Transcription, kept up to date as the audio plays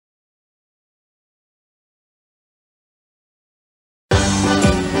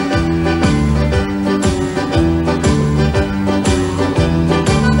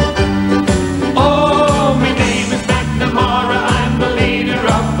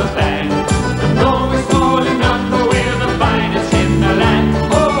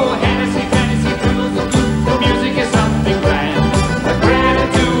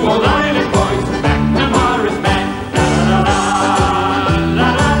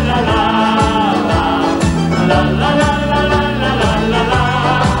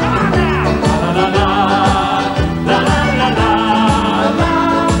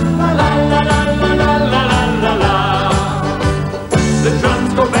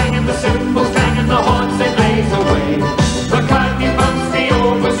and the cymbals clang and the horns they blaze away. The curtain bumps me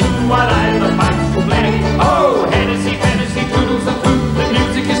over soon while I the pipes will play. Oh, Hennessy, Hennessy, toodles and toot, the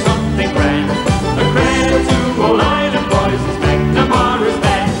music is something grand. A credit to all island boys is McNamara's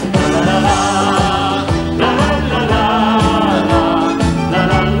band. La la la la la la la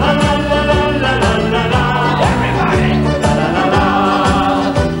la la la la la la la la la. Everybody! La la la la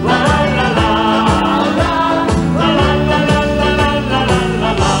la la la la la la la la la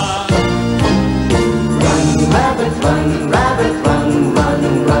la la. Run, rabbit, run, rabbit, run, run,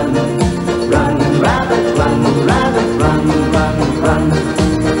 run. Run, rabbit, run, rabbit, run, run, run.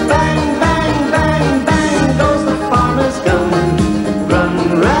 Bang, bang, bang, bang goes the farmer's gun. Run,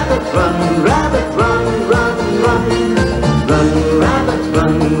 rabbit, run, rabbit, run, run, run. Run, rabbit,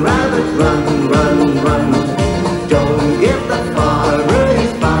 run, rabbit, run, run, run. Don't give the farmer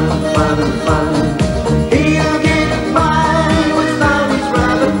his fun, fun, fun. He'll get by with now his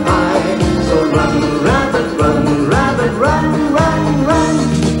rabbit pie. So run, rabbit, run, rabbit, run, run, run.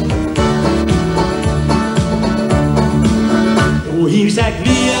 O hier is ek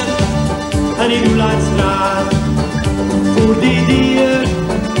weer in die Roelandstraat, voor die deur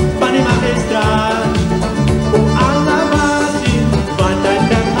van die magistraat. O allemaal zien wat ek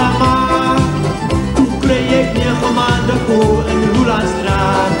dink aan maak, toe kry ek 9 maande kooi in die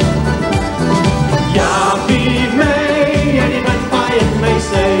Roelandstraat. Ja, wie my en die wind vaai in my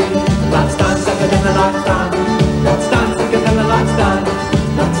sy, laat staan sulke dinge laat staan, laat staan sulke dinge laat staan,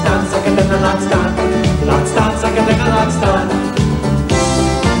 laat staan sulke dinge laat staan, laat staan sulke dinge laat staan.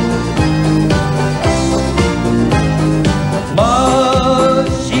 Ma,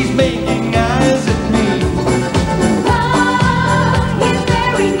 she's making eyes at me. He's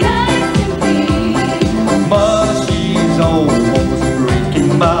very nice to me. Ma, she's almost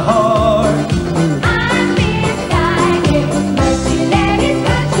breaking my heart. I'm excited, but she let it,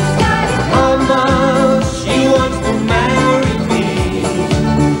 but she started. Mama, she wants to marry me,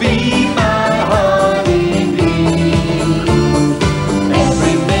 be my honeybee.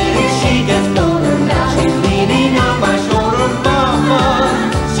 Every minute she gets older now, she's leaning on my shoulder. Mama,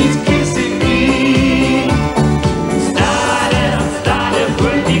 she's kissing me. Stadig,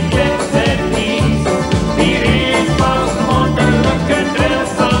 with die klippertjies. Hier is vast wonderlijke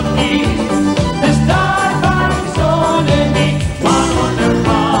dressseltjies. De stad van de zon en niet, maar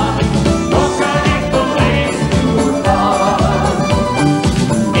wonderbaar. Nog kan ik de reis toe gaan.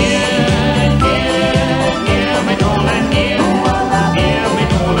 Neer, neer, neer met hol en neer. Neer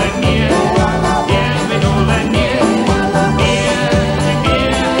met hol en neer. Neer met hol en neer. Neer,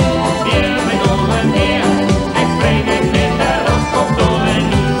 neer, neer met hol en neer. Ik breng het met de rust op dol en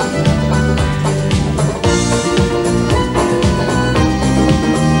niet.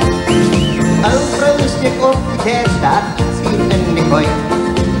 Ou vrou, steek op die kerstaart, sien in die kooi.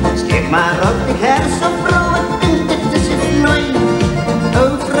 Steek maar op die kers, o vrou, ek vind dit is een vlooi. Ou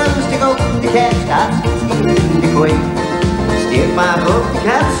vrou, steek op die kerstaart, sien in die kooi. Steek maar op die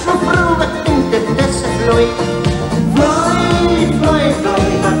kers, o vrou, ek vind dit is een vlooi. Vlooi, vlooi,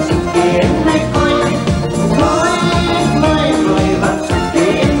 vlooi, wat soek jy in my kooi? Vlooi, vlooi, vlooi, wat soek jy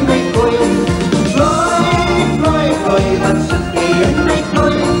in my kooi? Vlooi, vlooi, vlooi, wat soek jy in my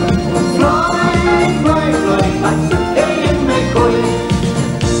kooi? Vlooi, vlooi, vlooi, wat soek jy in my kooi?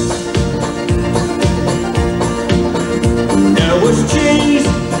 There was cheese,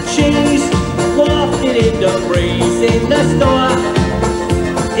 cheese, wafted in the breeze in the store,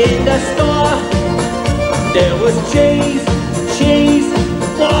 in the store. There was cheese, cheese,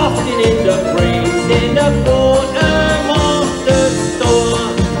 wafted in the breeze in the bottom of the store.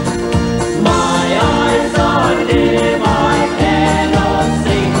 My eyes are dim, I cannot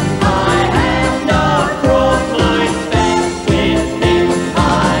see. I have not brought my specs with me.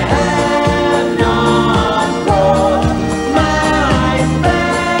 I have not brought my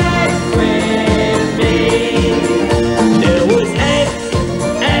specs with me. There was eggs,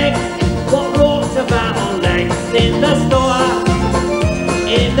 eggs, what walks about on legs in the store,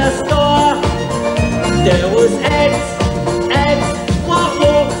 in the store. There was eggs, eggs, what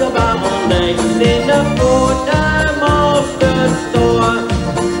walks about on legs in the bottom of the store.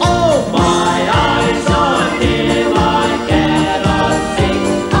 Oh, my eyes are dim, I cannot see.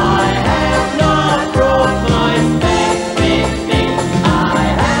 I have not brought my specs with me. I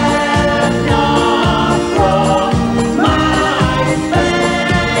have not brought my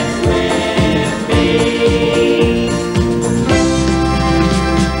specs with me.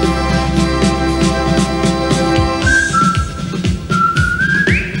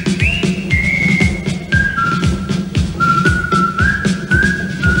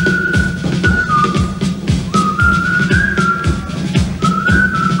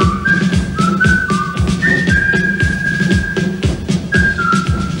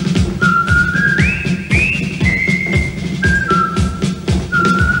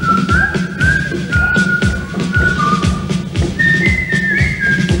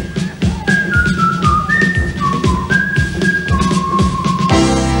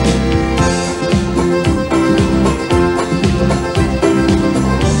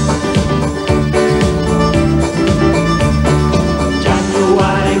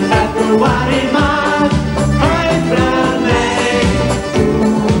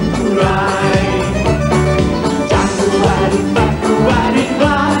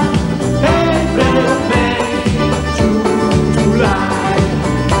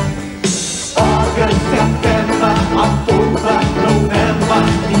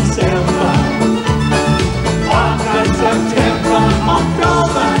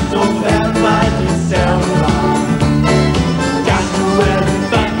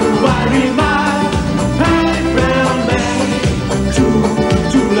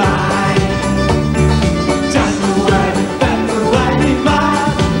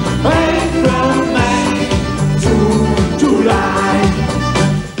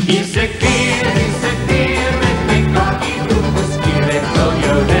 Is ik weer met mijn kakkie broekenskuur. Ik wil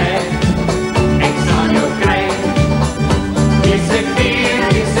jou weg, ik zal jou krijgen. Is ik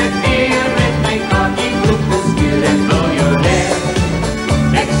weer met mijn kakkie broekenskuur. Ik wil jou weg,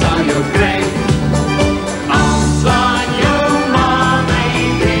 ik zal jou krijgen. Al slaan jou maar mij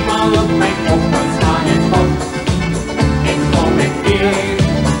driemaal op mijn kop, dan slaan ik op. Ik kom ik weer.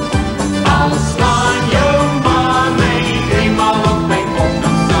 Al slaan jou maar mij driemaal op mijn kop,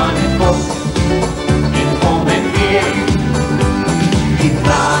 dan slaan ik op. Ik kom ik weer. Die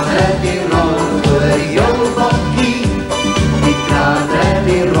tranen die rollen voor jou bokkie. Die tranen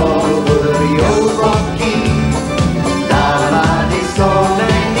die rollen voor jou bokkie. Daar waar die zon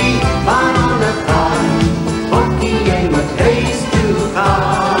en die maan aan het gaan. Bokkie, jij moet huis toe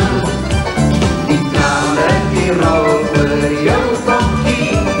gaan. Die tranen die rollen voor jou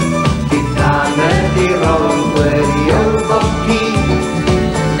bokkie. Die tranen die rollen voor jou bokkie.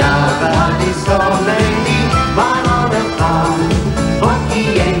 Daar waar die zon en die maan aan het gaan.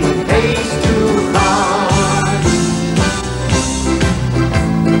 Bokkie, jij moet huis toe gaan.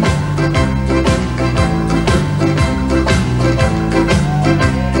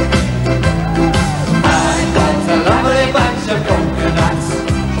 I got a lovely bunch of coconuts.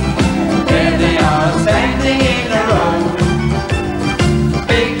 There they are standing in a row.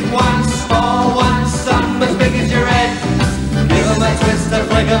 Big ones, small ones, some as big as your head. Give 'em a twist, a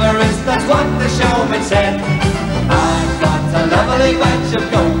flick of a wrist, that's what the showman said. I've got a lovely bunch of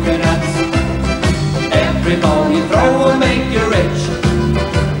coconuts. Every ball you throw will make you rich.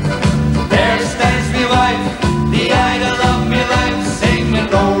 There stands me wife, the idol of me life, singing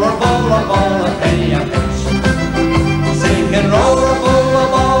roll a ball, a penny a pitch. Singing roll a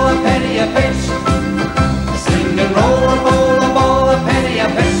ball, a penny a pitch. Singing roll a ball, a penny a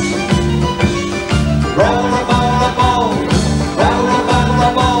pitch. Roll a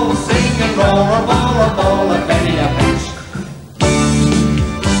ball, singing roll a ball, a penny a pitch.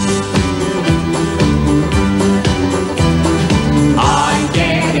 I'm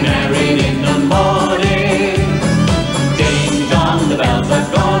getting married in the morning. Ding dong, the bells are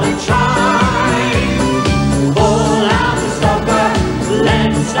gonna chime. Pull out the stopper,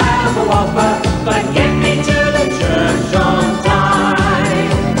 let's have a whopper, but get me to the church on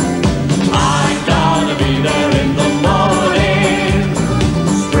time. I'm gonna be there in the morning,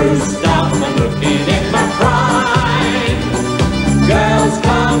 spruced up and looking in my prime. Girls,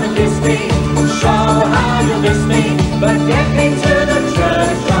 come and kiss me, show how you miss me, but get me to the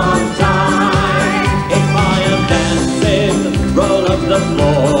church on time. If I am dancing, roll up the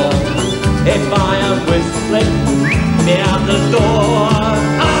floor. If I am whistling, me out the door.